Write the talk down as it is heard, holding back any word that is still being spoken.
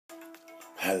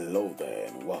Hello there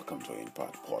and welcome to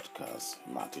Impact Podcast.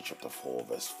 Matthew chapter 4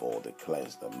 verse 4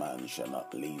 declares that man shall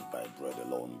not live by bread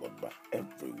alone but by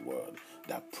every word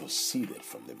that proceeded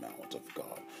from the mouth of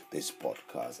God. This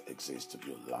podcast exists to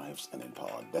build lives and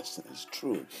empower destinies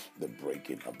through the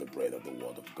breaking of the bread of the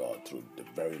word of God through the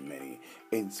very many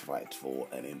insightful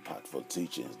and impactful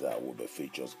teachings that will be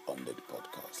featured on the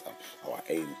podcast. Our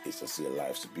aim is to see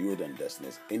lives built and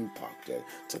destinies impacted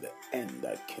to the end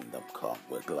that kingdom come.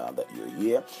 We're glad that you're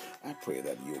here. I pray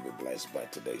that you'll be blessed by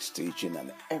today's teaching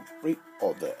and every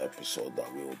other episode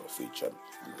that we will be featured.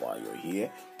 And while you're here,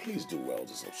 please do well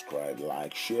to subscribe,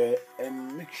 like, share,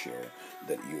 and make sure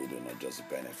that you do not just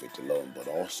benefit alone, but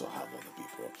also have other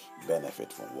people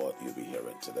benefit from what you'll be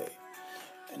hearing today.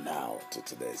 And now to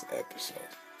today's episode.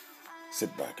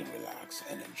 Sit back and relax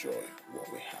and enjoy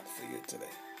what we have for you today.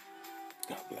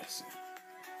 God bless you.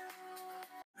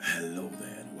 Hello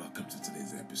there and welcome to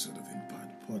today's episode of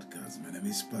Impact Podcast. My name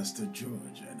is Pastor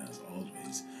George, and as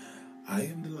always, I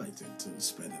am delighted to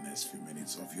spend the next few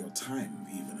minutes of your time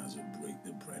even as we break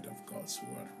the bread of God's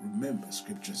word. Remember,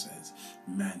 scripture says,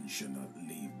 man shall not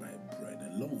live by bread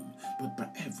alone, but by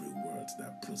every word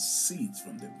that proceeds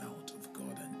from the mouth of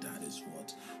God, and that is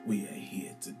what we are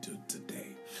here to do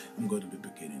today. I'm going to be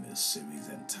beginning a series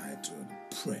entitled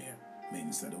Prayer.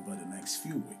 Means that over the next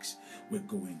few weeks, we're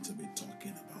going to be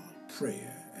talking about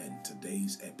prayer, and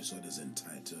today's episode is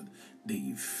entitled The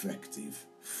Effective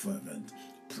Fervent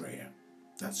Prayer.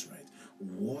 That's right.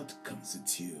 What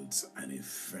constitutes an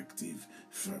effective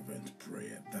fervent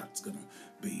prayer? That's going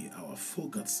to be our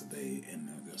focus today, and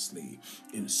obviously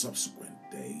in subsequent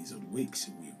days and weeks,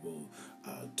 we will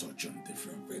touch on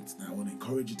different things. Now, I want to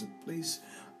encourage you to please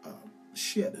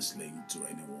share this link to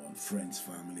anyone, friends,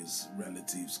 families,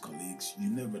 relatives, colleagues. You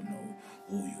never know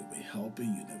who you'll be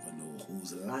helping. You never know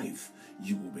whose life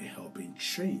you will be helping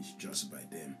change just by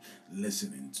them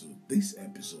listening to this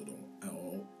episode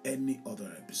or any other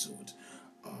episode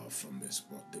from this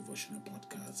devotional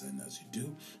podcast. And as you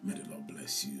do, may the Lord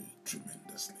bless you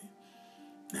tremendously.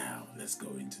 Now, let's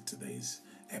go into today's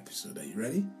episode. Are you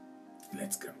ready?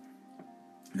 Let's go.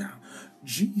 Now,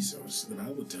 Jesus, the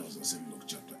Bible tells us in Luke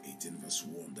chapter 18 verse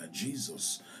 1 that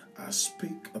Jesus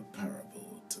spake a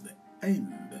parable to the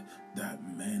end that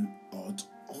men ought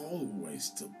always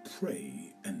to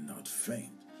pray and not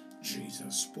faint.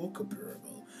 Jesus spoke a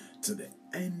parable to the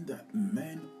end that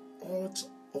men ought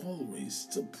always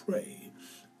to pray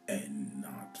and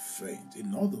not faint.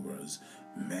 In other words,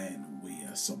 men, we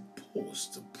are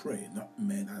supposed to pray, not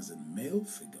men as in male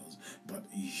figures, but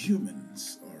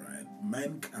humans, all right,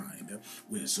 mankind.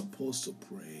 We are supposed to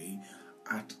pray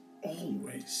at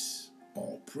always,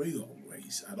 or pray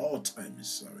always, at all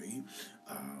times,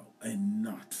 and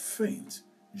not faint.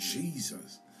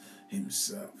 Jesus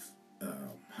himself,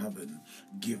 having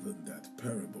given that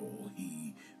parable,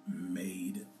 he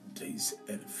made this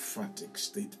emphatic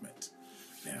statement.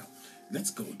 Now, let's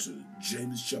go to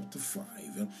James chapter 5,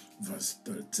 verse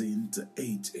 13 to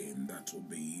 18. That will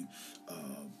be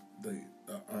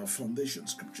our foundation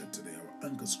scripture today, our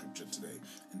anchor scripture today,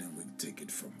 and then we take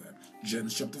it from there.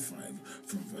 James chapter 5,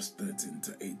 from verse 13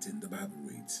 to 18, the Bible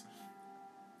reads,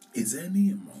 Is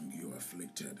any among you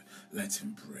afflicted? Let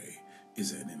him pray.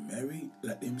 Is any merry?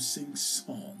 Let him sing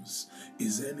psalms.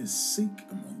 Is any sick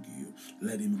among you?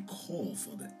 Let him call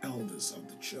for the elders of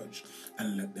the church,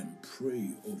 and let them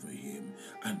pray over him,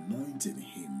 anointing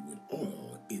him with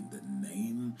oil in the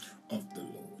name of the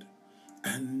Lord.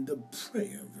 And the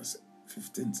prayer, verse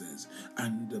 15 says,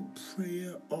 And the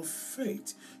prayer of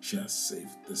faith shall save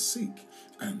the sick,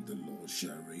 and the Lord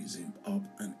shall raise him up,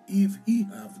 and if he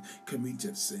have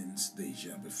committed sins, they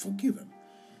shall be forgiven.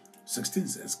 16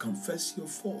 says, Confess your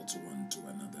faults one to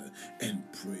another, and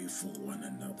pray for one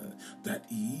another, that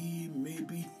ye may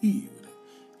be healed.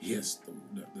 Here's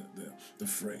the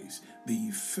phrase, the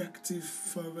effective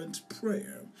fervent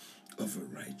prayer of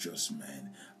a righteous man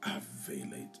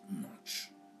availeth much.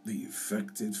 The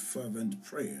effective fervent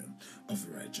prayer of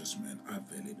a righteous man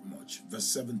availeth much. Verse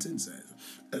 17 says,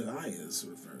 Elias,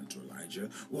 referring to Elijah,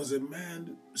 was a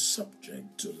man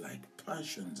subject to like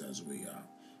passions as we are.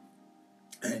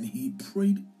 And he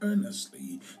prayed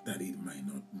earnestly that it might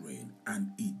not rain,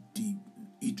 and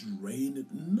it rained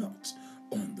not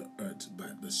on the earth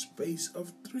by the space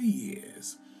of 3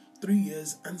 years. 3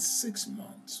 years and 6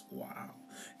 months. Wow.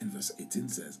 In verse 18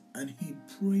 says, And he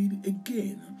prayed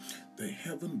again. The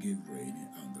heaven gave rain,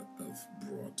 and the earth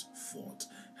brought forth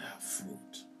her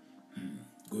fruit.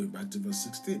 Going back to verse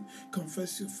 16,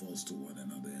 confess your faults to one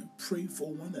another and pray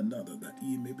for one another that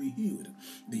ye may be healed.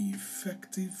 The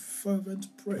effective,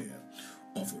 fervent prayer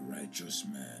of a righteous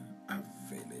man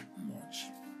availeth much.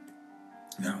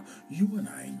 Now, you and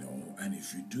I know, and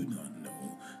if you do not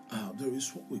know, there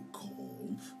is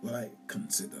what I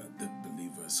consider the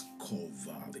believer's core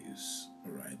values.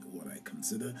 All right, what I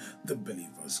consider the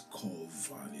believer's core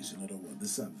values. In other words,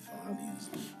 these are values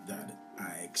that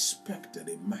I expected,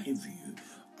 in my view,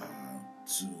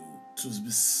 to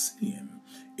be seen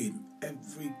in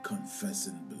every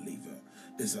confessing believer.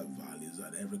 These are values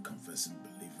that every confessing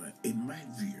believer, in my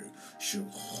view, should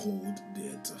hold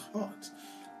dear to heart.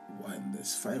 And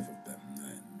there's 5 of them,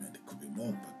 and it could be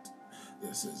more, but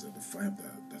this is the 5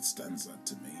 that stands out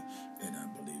to me, and I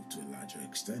believe to a larger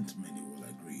extent many will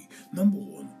agree. Number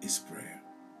 1 is prayer.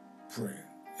 Prayer.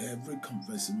 Every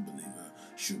confessing believer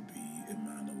should be a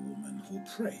man or woman who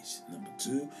prays. Number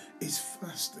 2 is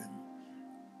fasting.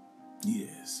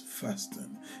 Yes,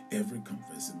 fasting. Every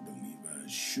confessing believer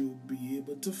should be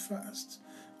able to fast.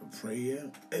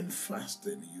 Prayer and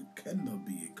fasting. You cannot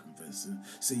be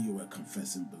say you're a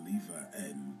confessing believer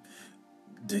and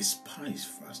despise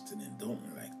fasting and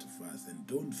don't like to fast and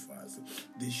don't fast.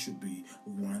 This should be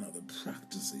one of the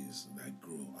practices that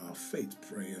grow our faith.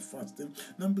 Prayer, fasting.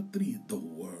 Number 3, the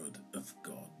Word of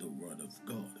God. The Word of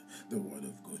God. The Word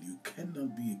of God. You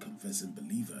cannot be a confessing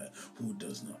believer who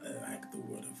does not like the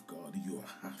Word of God. You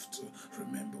have to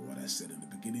remember what I said in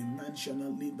the beginning. Man shall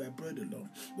not live by bread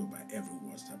alone, but by every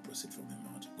word that proceeds from the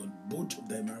mouth of God. Both of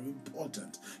them are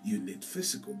important. You need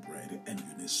physical bread and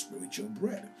you need spiritual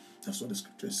bread. That's what the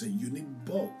scripture is saying. You need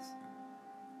both.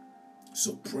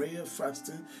 So prayer,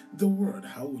 fasting, the Word.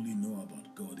 How will you know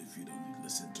about God if you don't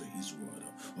listen to His Word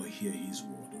or hear His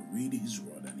Word or read His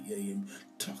Word and hear Him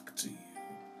talk to you?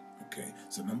 Okay,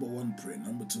 so number 1, prayer.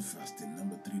 Number 2, fasting.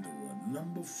 Number 3, the Word.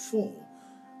 Number 4,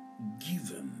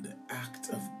 giving, the act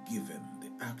of giving. The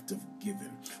act of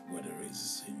giving, whether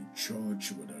it's in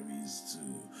church, whether it's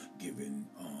to giving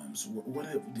alms,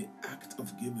 whatever, the act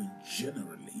of giving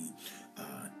generally,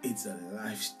 it's a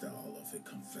lifestyle of a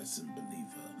confessing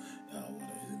believer,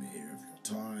 whether it's in the area of your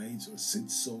tithes or seed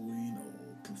sowing or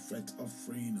prophet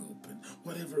offering or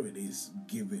whatever it is,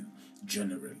 giving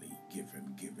generally,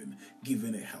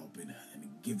 giving a helping hand,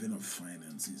 giving of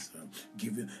finances,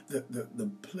 giving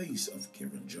the place of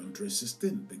giving. John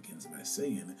 3:16 begins by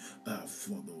saying,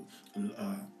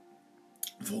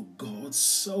 for God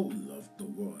so loved the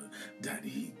world that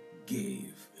He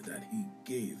gave.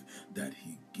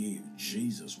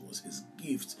 Jesus was His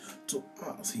gift to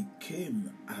us. He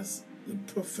came as the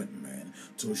perfect man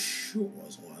to show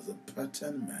us, or as a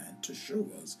pattern man to show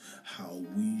us how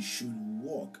we should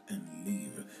walk and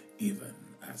live even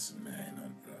as man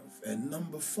on earth. And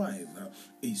number 5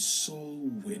 is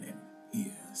soul winning.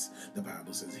 Yes, the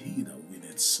Bible says, he that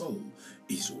winneth soul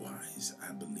is wise.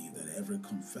 I believe that every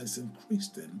confessing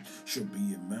Christian should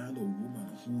be a man or woman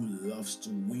who loves to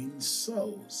win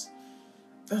souls.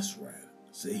 That's right.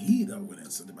 Say, he that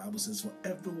winneth. So the Bible says, for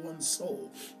every one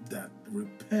soul that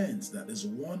repents, that is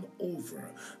won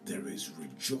over, there is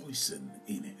rejoicing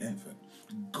in heaven.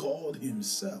 God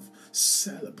Himself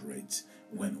celebrates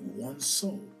when one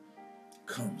soul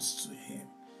comes to Him.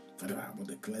 For the Bible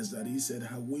declares that He said,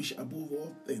 I wish above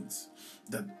all things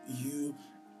that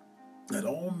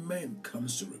all men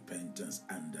comes to repentance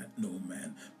and that no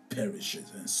man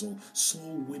perishes. And so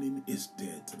soul winning is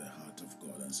dear to the heart of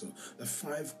God. And so the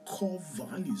 5 core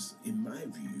values, in my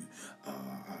view,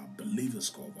 are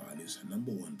believers' core values.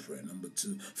 Number 1, prayer. Number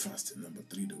 2, fasting. Number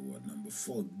 3, the Word. Number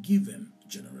 4, giving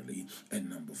generally.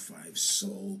 And number 5,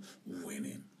 soul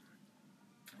winning.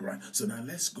 Right, so now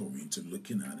let's go into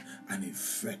looking at an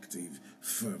effective,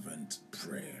 fervent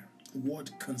prayer.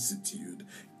 What constitutes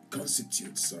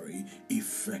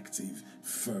effective,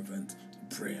 fervent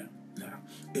prayer? Now,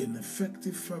 an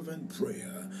effective, fervent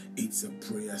prayer, it's a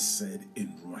prayer said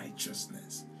in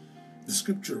righteousness. The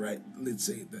scripture, right, let's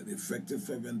say that the effective,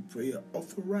 fervent prayer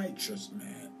of a righteous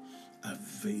man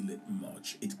availeth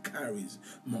much. It carries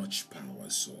much power.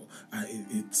 So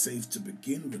it's safe to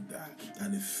begin with that.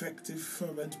 An effective,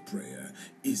 fervent prayer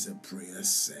is a prayer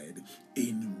said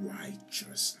in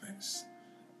righteousness.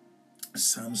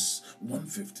 Psalms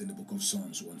 115, the book of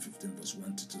Psalms 115 verse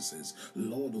 1 to 2 says,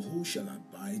 Lord, who shall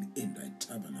abide in thy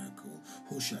tabernacle?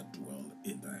 Who shall dwell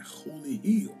in thy holy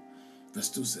hill? Verse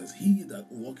 2 says, he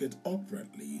that walketh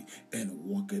uprightly and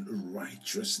walketh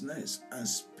righteousness and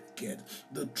speaketh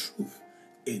the truth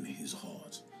in his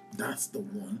heart. That's the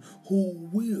one who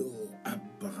will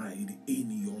abide in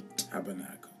your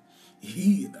tabernacle.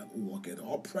 He that walketh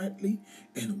uprightly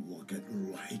and walketh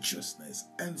righteousness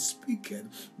and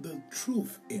speaketh the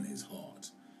truth in his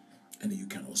heart. And you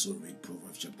can also read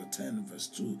Proverbs chapter 10 verse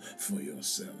 2 for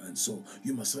yourself. And so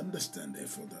you must understand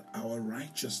therefore that our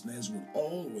righteousness will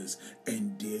always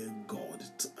endear God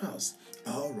to us.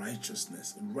 Our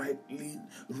righteousness, right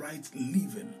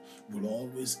living will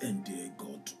always endear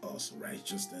God to us.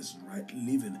 Righteousness, right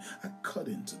living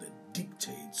according to the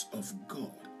dictates of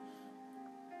God.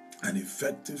 An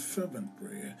effective fervent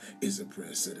prayer is a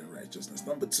prayer said in righteousness.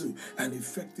 Number 2, an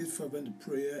effective fervent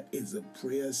prayer is a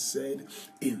prayer said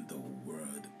in the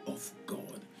Word of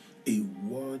God. A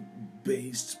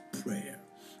word-based prayer.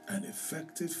 An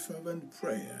effective fervent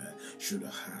prayer should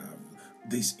have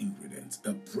these ingredients.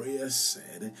 A prayer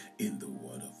said in the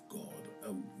Word of God.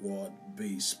 A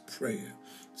word-based prayer.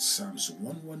 Psalms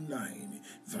 119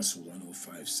 verse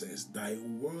 105 says, Thy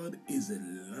word is a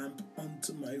lamp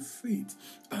unto my feet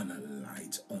and a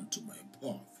light unto my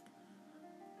path.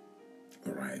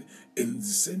 Alright, in the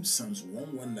same Psalms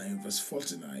 119 verse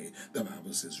 49, the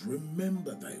Bible says,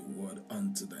 Remember thy word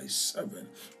unto thy servant,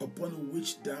 upon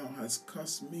which thou hast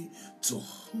caused me to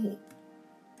hope.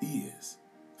 Yes.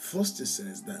 First it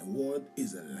says, Thy word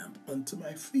is a lamp unto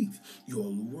my feet. Your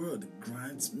word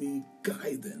grants me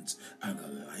guidance and a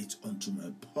light unto my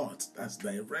path. That's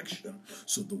direction.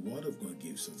 So the word of God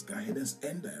gives us guidance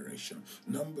and direction.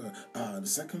 The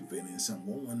second thing in Psalm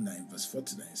 119 verse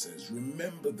 49 says,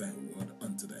 Remember thy word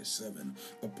unto thy servant,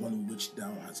 upon which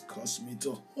thou hast caused me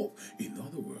to hope. In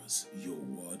other words, your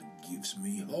word gives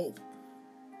me hope.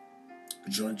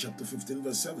 John chapter 15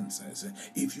 verse 7 says,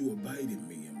 If you abide in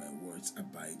me and my words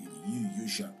abide in you, you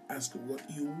shall ask what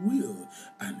you will,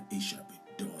 and it shall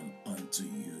be done unto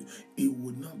you. It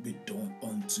would not be done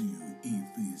unto you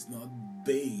if it is not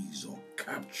based or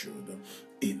captured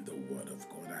in the Word of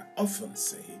God. I often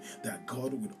say that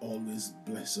God will always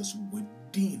bless us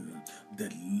within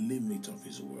the limit of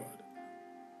His Word.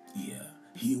 Yeah,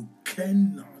 He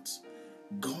cannot.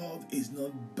 God is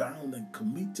not bound and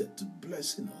committed to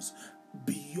blessing us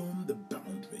beyond the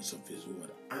boundaries of His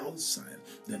word, outside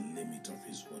the limit of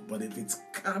His word. But if it's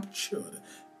captured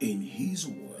in His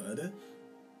word,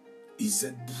 He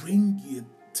said, Bring it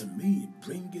to me,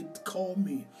 bring it, call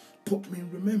me, put me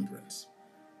in remembrance.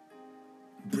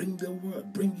 Bring the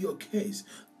word, bring your case.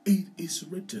 It is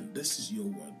written. This is your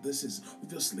word. This is,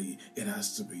 obviously, it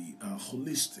has to be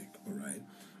holistic, all right?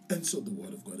 And so the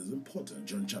word of God is important.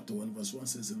 John chapter 1 verse 1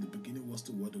 says, In the beginning was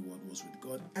the word was with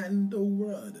God, and the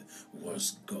word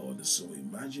was God. So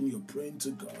imagine you're praying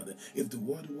to God. If the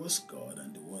word was God,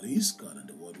 and the word is God, and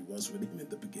the word was with Him in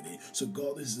the beginning, so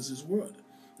God is His word.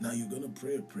 Now you're going to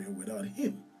pray a prayer without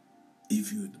Him.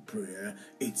 If the prayer,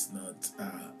 it's not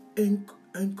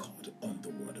anchored on the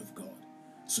word of God.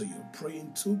 So you're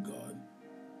praying to God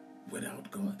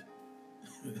without God.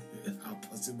 How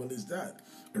possible is that?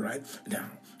 Right? Now,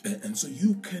 and so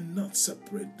you cannot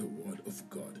separate the word of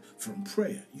God from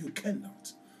prayer. You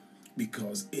cannot.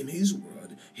 Because in His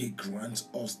word, He grants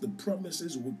us the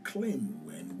promises we claim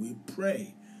when we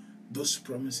pray. Those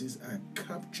promises are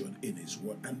captured in His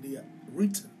word and they are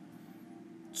written.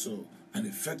 So, an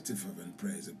effective fervent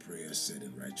prayer is a prayer said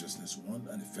in righteousness. 1,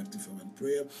 an effective fervent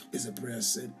prayer is a prayer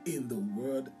said in the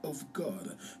word of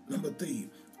God. Number 3,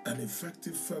 an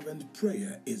effective fervent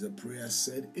prayer is a prayer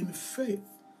said in faith.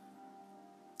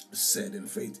 Said in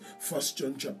faith. 1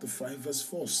 John chapter 5 verse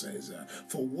 4 says,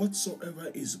 For whatsoever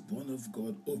is born of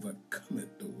God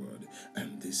overcometh the world,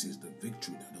 and this is the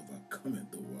victory that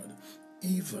overcometh the world,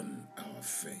 even our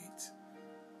faith.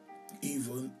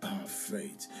 Even our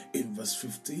faith. In verse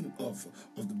 15 of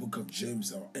the book of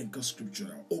James, our anchor scripture,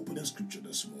 our opening scripture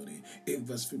this morning, in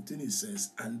verse 15 it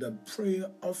says, And the prayer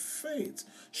of faith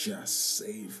shall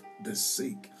save the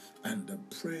sick, and the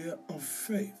prayer of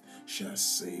faith shall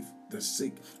save the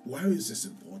sick. Why is this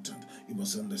important? You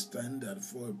must understand that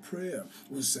for a prayer,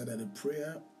 we said that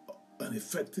an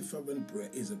effective fervent prayer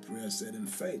is a prayer said in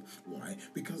faith. Why?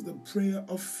 Because the prayer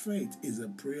of faith is a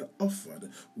prayer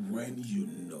offered when you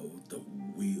know the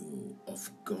will of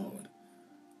God.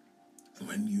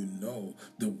 When you know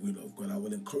the will of God. I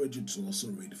will encourage you to also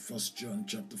read 1 John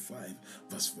chapter 5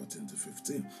 verse 14 to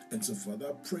 15. And so for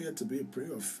that prayer to be a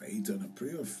prayer of faith, and a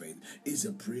prayer of faith is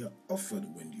a prayer offered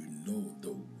when you know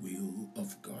the will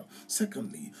of God.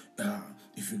 Secondly,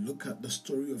 if you look at the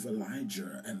story of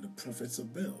Elijah and the prophets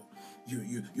of Baal,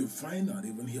 you find out,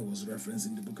 even here was referenced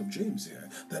in the book of James here,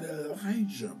 that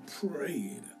Elijah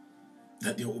prayed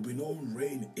that there will be no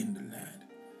rain in the land.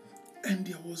 And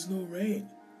there was no rain.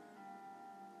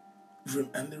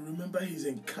 And they remember his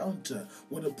encounter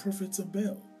with the prophets of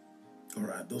Baal. All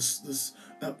right, those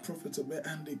prophets of Baal,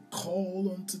 and they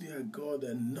called unto their God,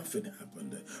 and nothing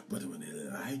happened. But when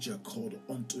Elijah called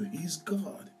unto his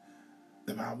God,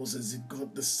 The Bible says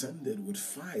God descended with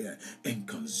fire and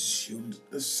consumed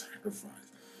the sacrifice.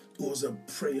 It was a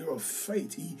prayer of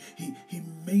faith. He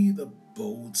made a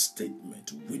bold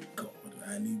statement with God,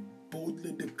 and he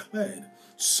boldly declared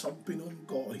something on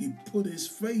God. He put his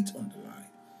faith on the line.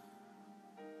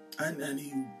 And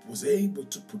he was able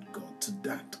to put God to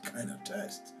that kind of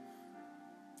test.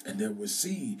 And then we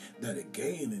see that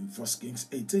again in 1 Kings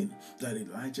 18, that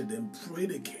Elijah then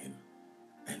prayed again,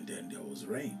 and then there was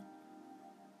rain.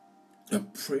 A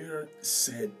prayer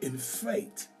said in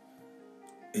faith.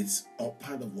 It's all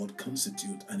part of what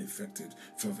constitutes an effective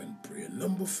fervent prayer.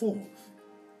 Number 4,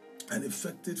 an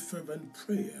effective fervent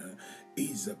prayer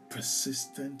is a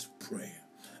persistent prayer.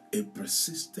 A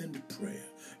persistent prayer.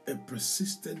 A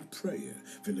persistent prayer.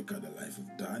 If you look at the life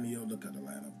of Daniel, look at the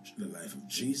life of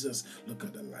Jesus, look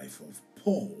at the life of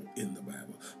Paul in the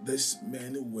Bible. These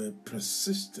men were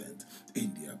persistent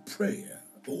in their prayer.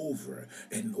 Over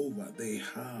and over, they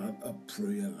had a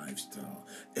prayer lifestyle.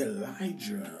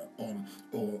 Elijah,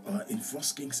 in 1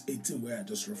 Kings 18, where I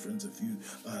just referenced a few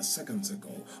seconds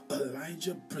ago,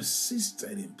 Elijah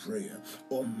persisted in prayer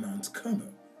on Mount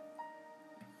Carmel.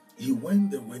 He went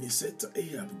there when he said to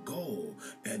Ahab, go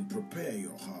and prepare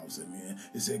your house. And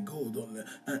he said, go, don't let.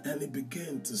 And he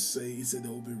began to say, he said,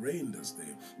 there will be rain this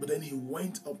day. But then he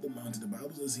went up the mountain. The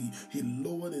Bible says he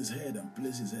lowered his head and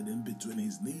placed his head in between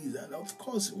his knees. And of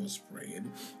course he was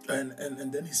praying.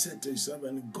 And then he said to his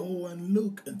servant, go and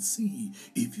look and see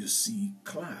if you see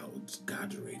clouds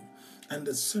gathering. And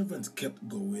the servant kept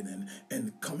going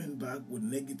and coming back with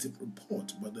negative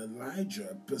report. But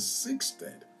Elijah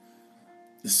persisted.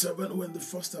 The servant went the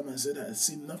first time and said, I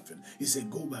see nothing. He said,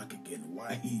 go back again.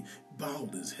 Why? He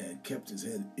bowed his head, kept his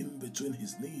head in between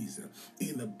his knees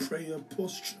in a prayer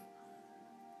posture.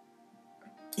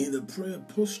 In a prayer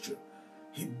posture,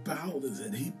 he bowed his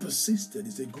head. He persisted.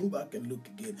 He said, go back and look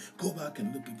again. Go back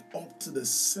and look again. Up to the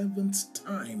 7th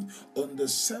time. On the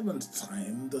 7th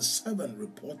time, the servant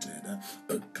reported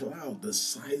a cloud the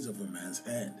size of a man's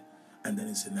hand. And then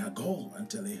he said, now go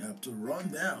until he have to run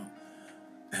down.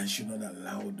 And should not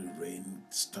allow the rain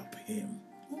stop him.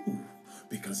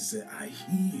 Because he said, I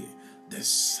hear the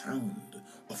sound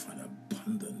of an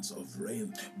abundance of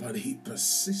rain. But he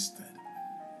persisted.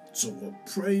 So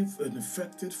an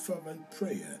effective fervent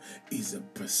prayer is a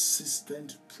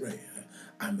persistent prayer.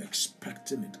 I'm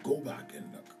expecting it. Go back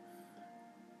and look.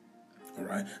 All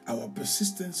right. Our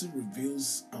persistency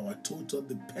reveals our total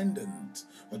dependency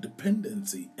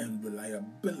and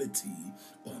reliability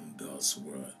on God's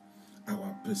word.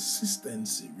 Our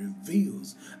persistency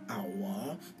reveals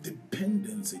our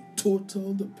dependency,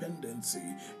 total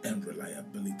dependency and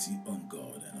reliability on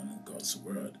God and on God's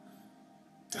word.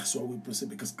 That's why we proceed,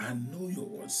 because I know your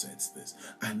word says this.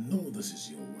 I know this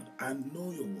is your word. I know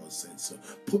your word says so.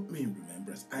 Put me in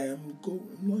remembrance. I am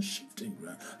not shifting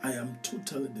ground. I am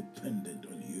totally dependent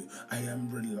on you. I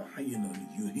am relying on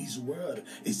you. His word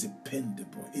is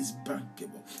dependable, is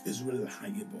bankable, is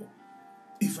reliable.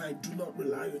 If I do not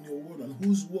rely on your word, on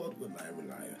whose word will I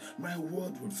rely on? My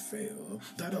word will fail.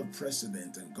 That of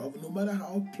president and governor, no matter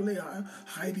how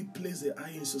highly placed they are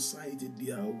in society,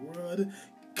 their word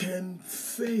can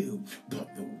fail.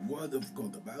 But the word of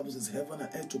God, the Bible says, heaven and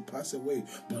earth will pass away,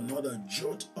 but not a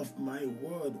jot of my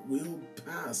word will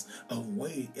pass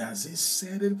away. As he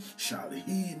said it, shall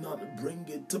he not bring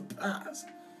it to pass?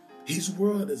 His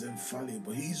word is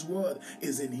infallible. His word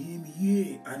is in him,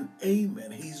 yea and amen.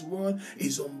 His word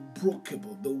is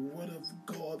unbreakable. The word of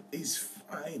God is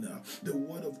final. The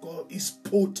word of God is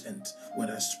potent,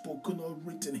 whether spoken or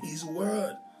written. His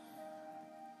word.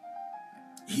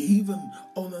 He even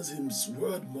honors his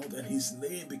word more than his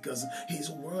name, because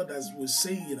his word, as we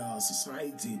say in our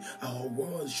society, our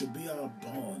word should be our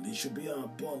bond. It should be our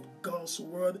bond. God's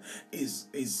word is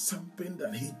something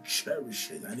that he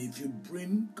cherishes. And if you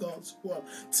bring God's word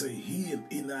to him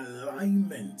in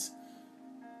alignment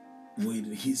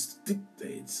with his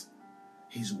dictates,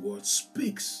 his word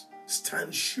speaks.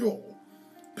 Stand sure.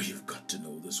 But you've got to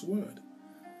know this word.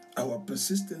 Our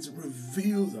persistence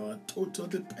reveals our total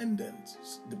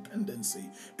dependency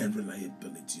and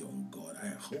reliability on God. I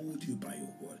hold you by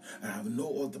your word. I have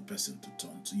no other person to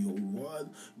turn to. Your word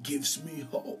gives me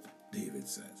hope, David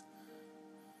says.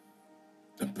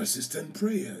 A persistent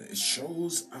prayer, it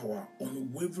shows our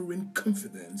unwavering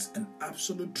confidence and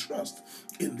absolute trust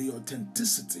in the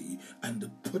authenticity and the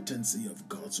potency of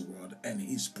God's word and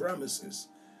his promises.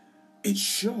 It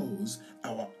shows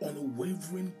our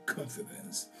unwavering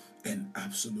confidence and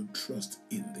absolute trust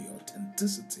in the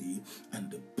authenticity and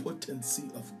the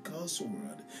potency of God's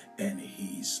word and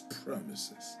his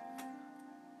promises.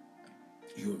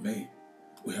 You may,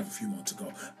 We have a few more to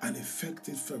go. An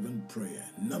effective fervent prayer.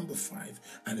 Number 5,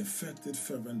 an effective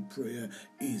fervent prayer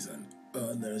is an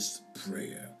earnest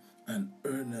prayer. An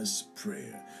earnest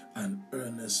prayer. An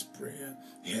earnest prayer.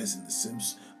 Here's in the same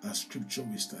scripture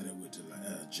we started with,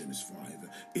 James 5.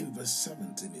 In verse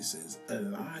 17 it says,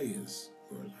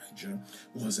 Elijah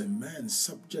was a man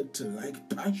subject to like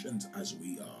passions as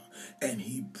we are, and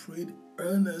he prayed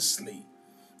earnestly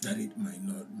that it might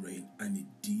not rain, and it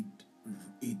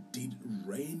did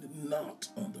rain not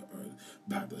on the earth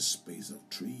by the space of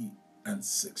 3 and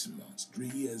 6 months, 3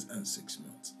 years and 6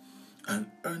 months.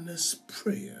 An earnest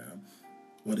prayer.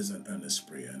 What is an earnest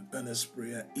prayer? An earnest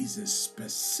prayer is a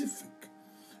specific,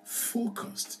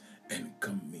 focused, and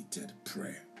committed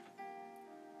prayer.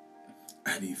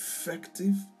 An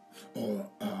effective or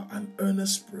an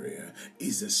earnest prayer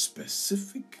is a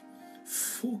specific,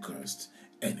 focused,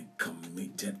 and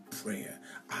committed prayer.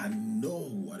 I know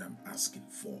what I'm asking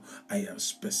for. I am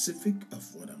specific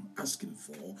of what I'm asking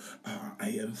for. I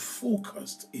am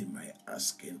focused in my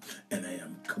asking, and I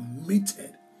am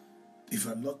committed. If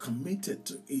I'm not committed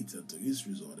to it or to its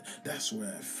result, that's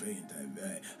where I faint.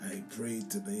 I pray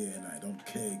today and I don't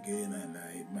care again, and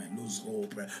I might lose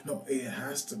hope. No, it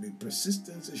has to be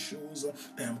persistence. It shows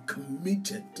I am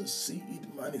committed to see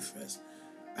it manifest.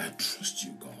 I trust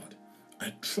you, God.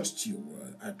 I trust your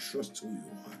word. I trust who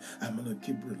you are. I'm going to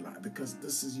keep relying because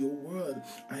this is your word.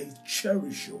 I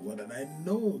cherish your word, and I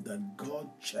know that God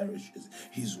cherishes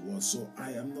his word. So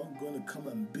I am not going to come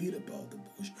and beat about the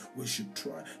bush. We should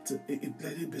try to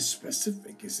let it be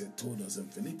specific. It told us in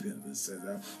Philippians, it says,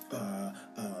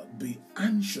 be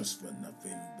anxious for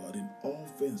nothing, but in all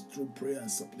things through prayer and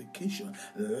supplication,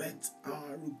 let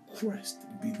our request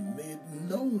be made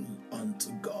known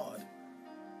unto God.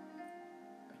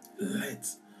 Let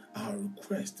our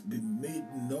request be made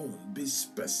known. Be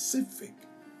specific.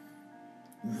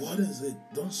 What is it?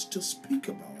 Don't just speak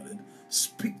about it.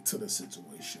 Speak to the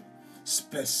situation.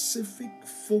 Specific,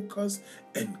 focused,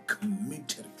 and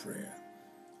committed prayer.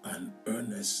 An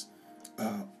earnest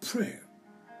prayer.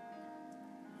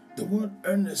 The word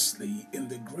earnestly in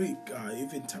the Greek,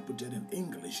 if interpreted in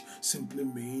English, simply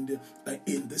means,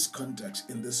 in this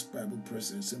context, in this Bible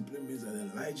passage, simply means that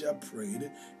Elijah prayed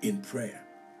in prayer.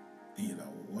 You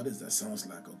know, what does that sound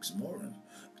like? Oxymoron.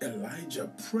 Elijah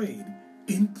prayed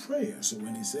in prayer. So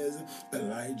when he says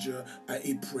Elijah,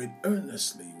 he prayed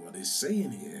earnestly, what he's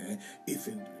saying here, if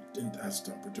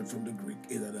interpreted from the Greek,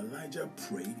 is that Elijah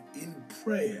prayed in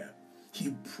prayer.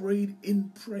 He prayed in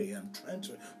prayer. I'm trying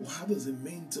to, how does it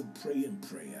mean to pray in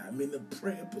prayer? I'm in a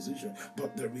prayer position,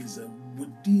 but there is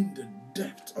within the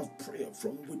depth of prayer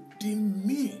from within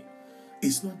me.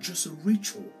 It's not just a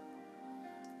ritual.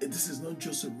 This is not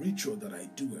just a ritual that I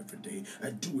do every day,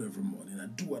 I do every morning, I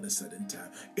do at a certain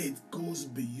time. It goes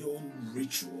beyond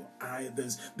ritual.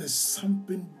 There's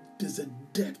something, there's a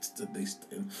depth to this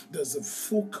thing. There's a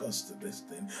focus to this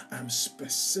thing. I'm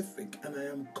specific and I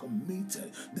am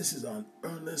committed. This is an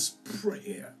earnest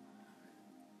prayer.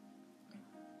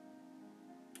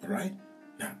 All right?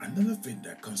 Now, another thing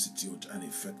that constitutes an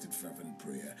effective fervent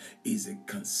prayer is a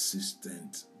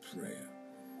consistent prayer.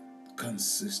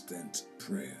 Consistent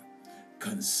prayer,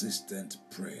 consistent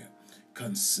prayer,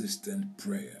 consistent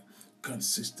prayer,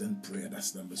 consistent prayer.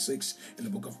 That's number 6 in the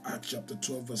book of Acts chapter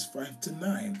 12 verse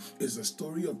 5-9 is the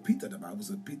story of Peter. The Bible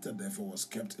says Peter therefore was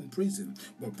kept in prison,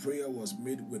 but prayer was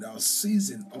made without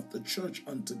ceasing of the church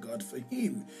unto God for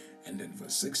him. And then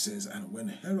verse 6 says, and when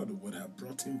Herod would have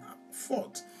brought him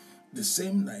forth, the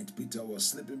same night Peter was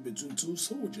sleeping between 2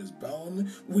 soldiers, bound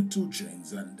with 2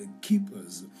 chains, and the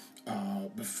keepers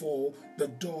before the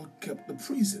door kept the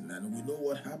prison. And we know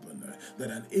what happened, that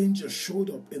an angel showed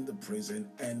up in the prison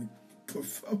and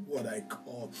performed what I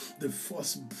call the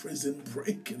first prison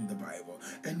break in the Bible,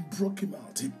 and broke him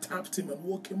out. He tapped him and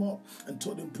woke him up and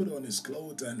told him put on his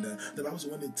clothes, and the Bible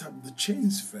says when he tapped, the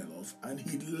chains fell off and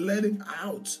he let him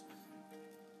out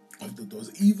of the doors,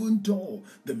 even though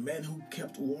the men who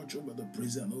kept watch over the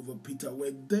prison, over Peter, were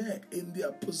there in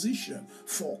their position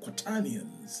for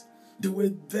quaternions. They were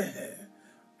there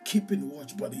keeping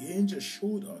watch, but the angel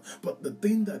showed up. But the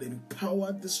thing that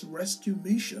empowered this rescue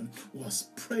mission was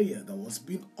prayer that was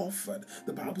being offered.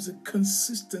 The Bible says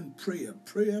consistent prayer.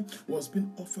 Prayer was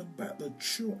being offered by the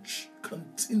church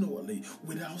continually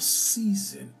without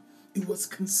ceasing. It was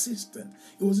consistent.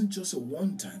 It wasn't just a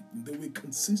one-time. They were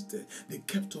consistent. They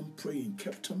kept on praying,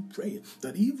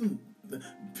 that even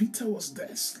Peter was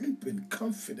there sleeping,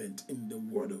 confident in the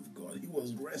word of God. He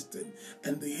was resting.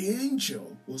 And the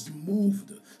angel was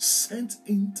moved, sent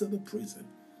into the prison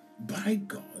by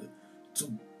God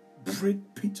to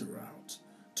break Peter out,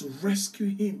 to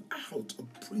rescue him out of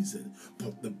prison.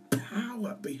 But the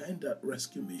power behind that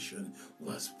rescue mission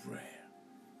was prayer.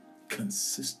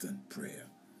 Consistent prayer.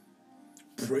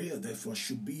 Prayer, therefore,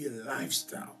 should be a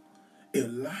lifestyle. A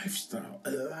lifestyle,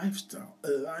 a lifestyle,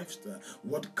 a lifestyle.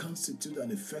 What constitutes an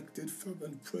effective,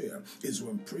 fervent prayer is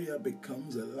when prayer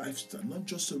becomes a lifestyle, not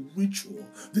just a ritual.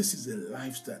 This is a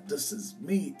lifestyle. This is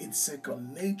me. It's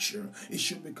second nature. It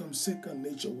should become second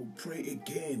nature. We'll pray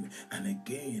again and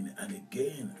again and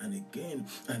again and again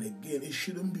and again. It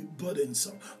shouldn't be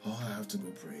burdensome. Oh, I have to go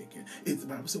pray again. The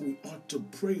Bible says we ought to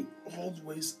pray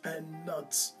always and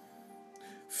not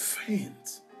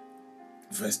faint.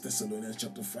 1 Thessalonians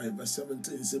chapter 5 verse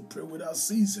 17 said, pray without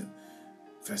ceasing.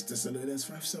 1 Thessalonians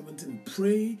 5:17,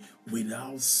 pray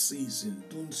without ceasing.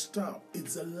 Don't stop.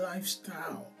 It's a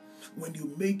lifestyle. When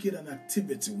you make it an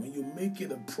activity, when you make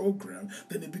it a program,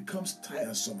 then it becomes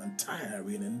tiresome and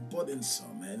tiring and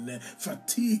burdensome, and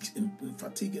fatigue in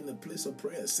the place of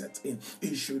prayer sets in.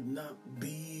 It should not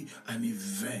be an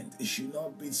event. It should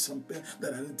not be something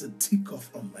that I need to tick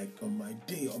off on my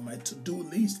day, on my to-do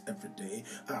list every day.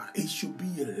 It should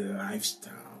be a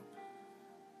lifestyle.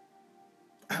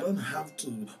 I don't have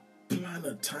to plan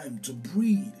a time to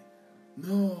breathe.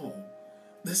 No,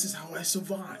 this is how I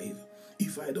survive.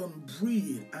 If I don't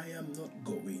breathe, I am not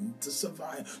going to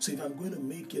survive. So if I'm going to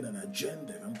make it an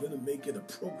agenda, if I'm going to make it a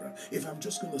program, if I'm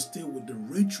just going to stay with the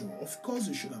ritual, of course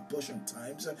you should apportion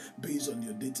times based on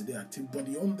your day-to-day activity. But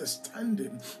the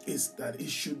understanding is that it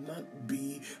should not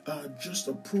be just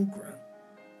a program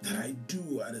that I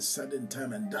do at a certain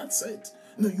time and that's it.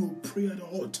 No, you pray at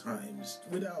all times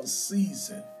without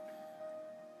ceasing.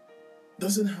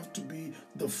 Doesn't have to be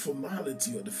the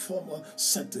formality or the formal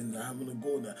setting that I'm going to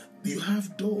go now. You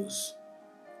have those.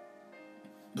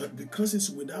 But because it's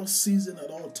without ceasing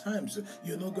at all times,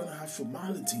 you're not going to have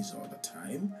formalities all the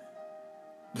time.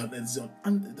 But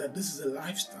that this is a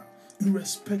lifestyle,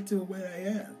 irrespective of where I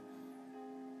am.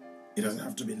 It doesn't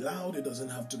have to be loud. It doesn't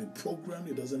have to be programmed.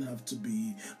 It doesn't have to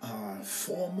be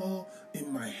formal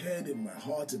in my head, in my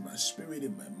heart, in my spirit,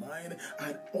 in my mind.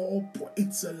 At all points,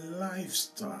 it's a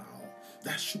lifestyle.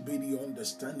 That should be the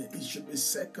understanding. It should be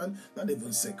second, not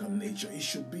even second nature. It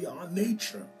should be our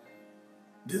nature.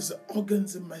 These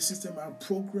organs in my system are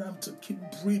programmed to keep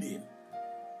breathing.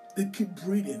 They keep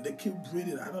breathing. They keep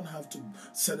breathing. I don't have to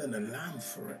set an alarm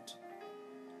for it.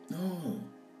 No.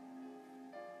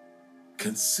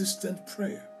 Consistent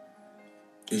prayer.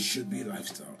 It should be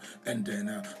lifestyle. And then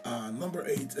number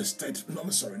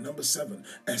 7,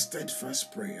 a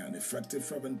steadfast prayer. An effective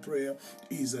fervent prayer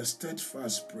is a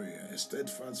steadfast prayer. A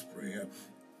steadfast prayer.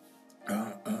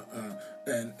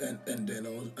 And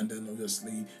then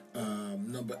obviously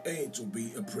number 8 will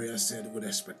be a prayer said with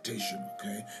expectation.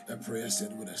 Okay, a prayer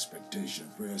said with expectation.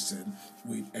 Prayer said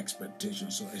with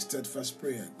expectation. So a steadfast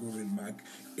prayer, go read Mark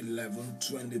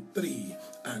 11:23,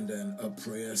 and then a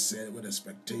prayer said with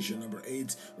expectation. Number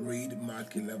 8, read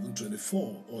Mark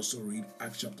 11:24. Also read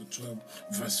Acts chapter 12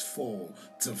 verse 4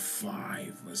 to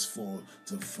 5. Verse 4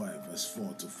 to 5. Verse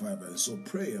 4 to 5. And so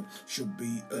prayer should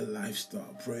be a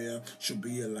lifestyle. Prayer should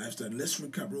be a lifestyle. Let's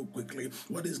recap real quickly.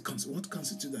 What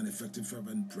constitutes an effective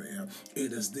fervent prayer?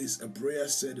 It is this: a prayer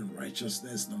said in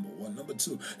righteousness, number 1. Number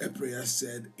 2, a prayer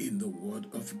said in the word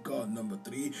of God. Number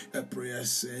 3, a prayer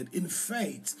said in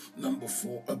faith. Number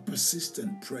 4, a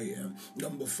persistent prayer.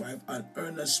 Number 5, an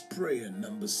earnest prayer.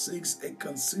 Number 6, a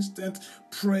consistent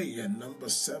prayer. Number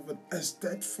 7, a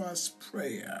steadfast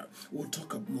prayer. We'll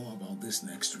talk more about this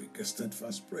next week. A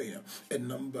steadfast prayer. And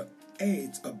number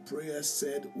 8, a prayer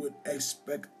said with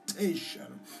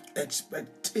expectation.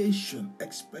 Expectation.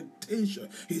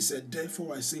 He said,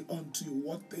 therefore I say unto you,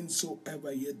 what things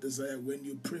soever ye desire, when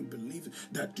you pray, believe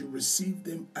that you receive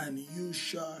them and you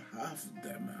shall have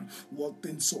them. What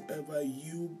things soever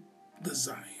you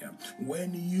desire,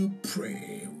 when you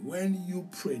pray,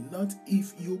 not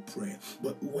if you pray,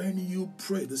 but when you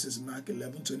pray. This is Mark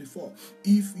 11:24.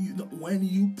 When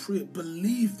you pray,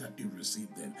 believe that you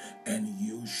receive them and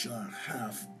you shall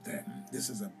have them. This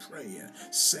is a prayer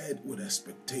said with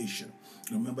expectation.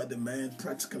 Remember the man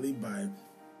practically by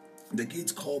the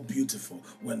gate called Beautiful.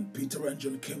 When Peter and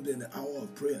John came there in the hour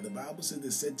of prayer, the Bible says they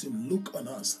said to him, look on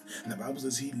us. And the Bible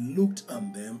says he looked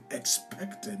on them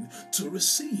expecting to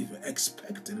receive.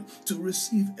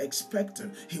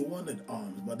 He wanted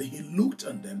alms, but he looked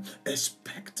on them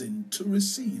expecting to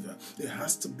receive. There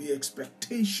has to be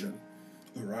expectation.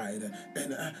 All right,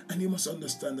 and you must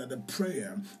understand that the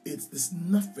prayer, it's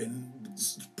nothing.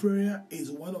 Prayer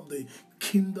is one of the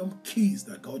kingdom keys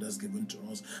that God has given to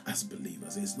us as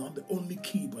believers. It's not the only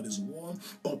key, but it's one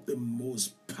of the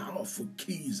most powerful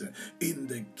keys in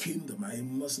the kingdom. I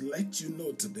must let you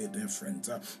know today, dear friends,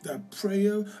 that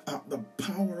prayer, the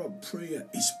power of prayer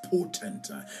is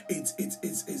potent.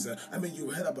 I mean,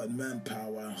 you heard about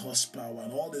manpower, horsepower,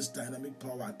 and all this dynamic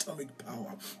power, atomic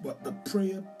power, but the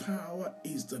prayer power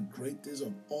is the greatest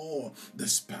of all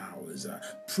these powers.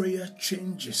 Prayer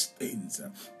changes things.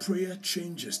 Prayer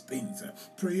changes things.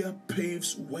 Prayer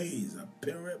paves ways.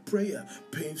 Prayer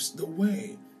paves the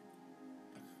way.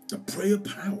 The prayer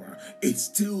power is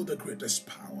still the greatest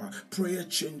power. Prayer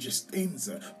changes things.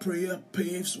 Prayer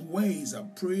paves ways.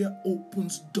 Prayer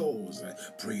opens doors.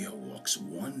 Prayer works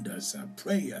wonders.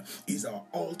 Prayer is our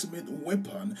ultimate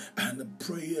weapon, and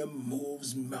prayer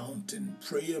moves mountains.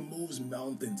 Prayer moves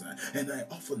mountains. And I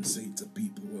often say to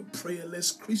people, a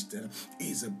prayerless Christian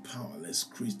is a powerless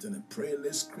Christian. A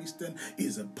prayerless Christian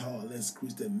is a powerless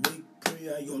Christian. Make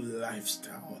prayer your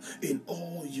lifestyle in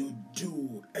all you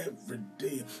do every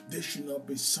day. This should not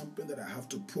be something that I have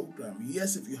to program.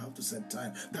 Yes, if you have to set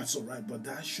time, that's all right, but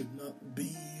that should not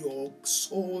be your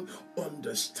sole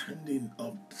understanding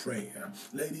of prayer.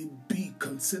 Let it be.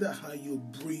 Consider how you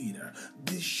breathe.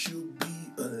 This should be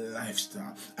a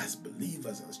lifestyle. As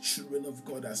believers, as children of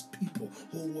God, as people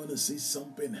who want to see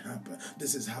something happen,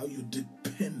 this is how you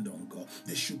depend on God.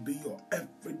 This should be your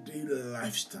everyday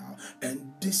lifestyle.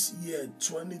 And this year,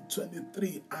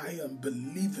 2023, I am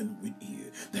believing with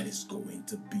you that it's going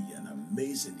to be an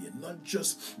amazing year. Not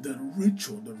just the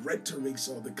ritual, the rhetorics,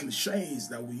 or the cliches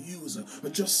that we use,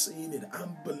 but just saying it.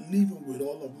 I'm believing with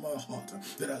all of my heart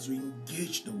that as we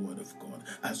engage the Word of God,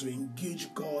 as we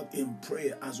engage God in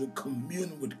prayer, as we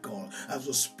commune with God, as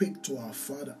we speak to our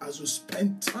Father, as we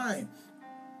spend time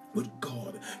with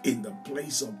God in the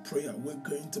place of prayer, we're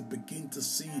going to begin to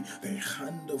see the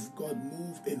hand of God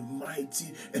move in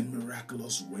mighty and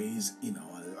miraculous ways in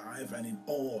our life and in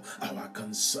all our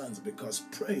concerns, because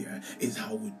prayer is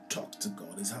how we talk to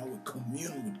God, is how we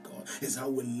commune with God, is how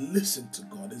we listen to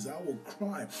God, is how we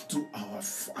cry to our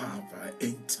Father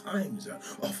in times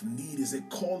of need. Is a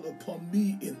call upon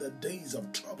me in the days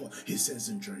of trouble, he says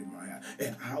in Jeremiah,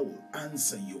 and I will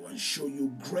answer you and show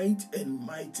you great and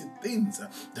mighty things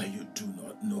that you do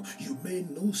not know. You may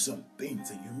know some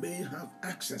things and you may have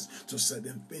access to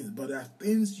certain things, but there are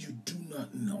things you do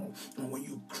not know. And when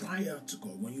you cry out to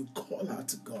God, when you call out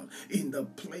to God in the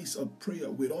place of prayer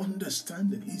with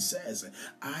understanding, he says,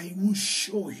 I will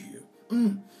show you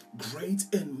great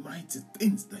and mighty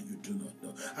things that you do not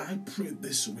know. I pray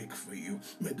this week for you.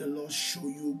 May the Lord show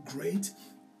you great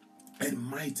and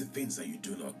mighty things that you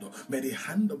do not know. May the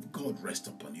hand of God rest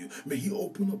upon you. May he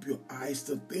open up your eyes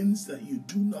to things that you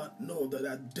do not know that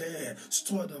are there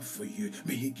stored up for you.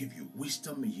 May he give you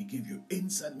wisdom. May he give you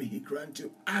insight. May he grant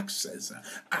you access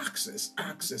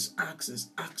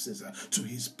to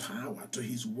his power, to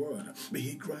his word. May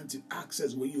he grant you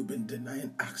access where you've been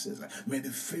denying access. May the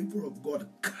favor of God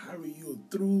carry you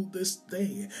through this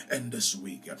day and this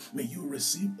week. May you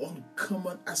receive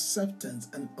uncommon acceptance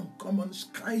and uncommon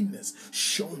kindness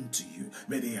shown to you.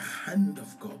 May the hand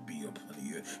of God be upon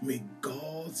you. May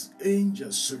God's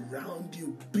angels surround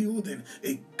you, building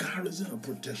a garrison of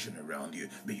protection around you.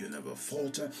 May you never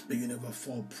falter. May you never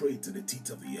fall prey to the teeth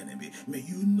of the enemy. May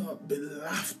you not be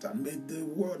laughed at. May the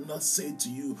world not say to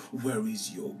you, where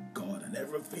is your God? And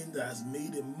everything that has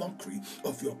made a mockery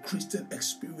of your Christian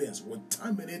experience will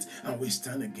terminate, and we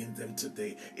stand against them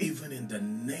today. Even in the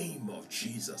name of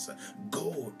Jesus,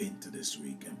 go into this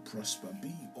week and prosper.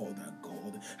 Be all that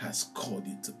God has called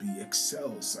you to be.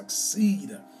 Excel,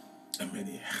 succeed, and may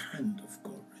the hand of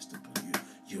God rest upon you.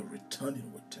 You're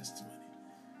returning with testimony.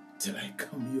 Till I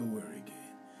come your way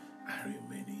again, I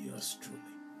remain yours truly,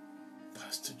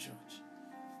 Pastor George.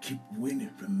 Keep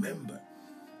winning. Remember,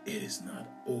 it is not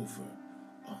over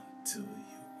until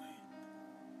you win.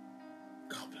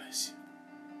 God bless you.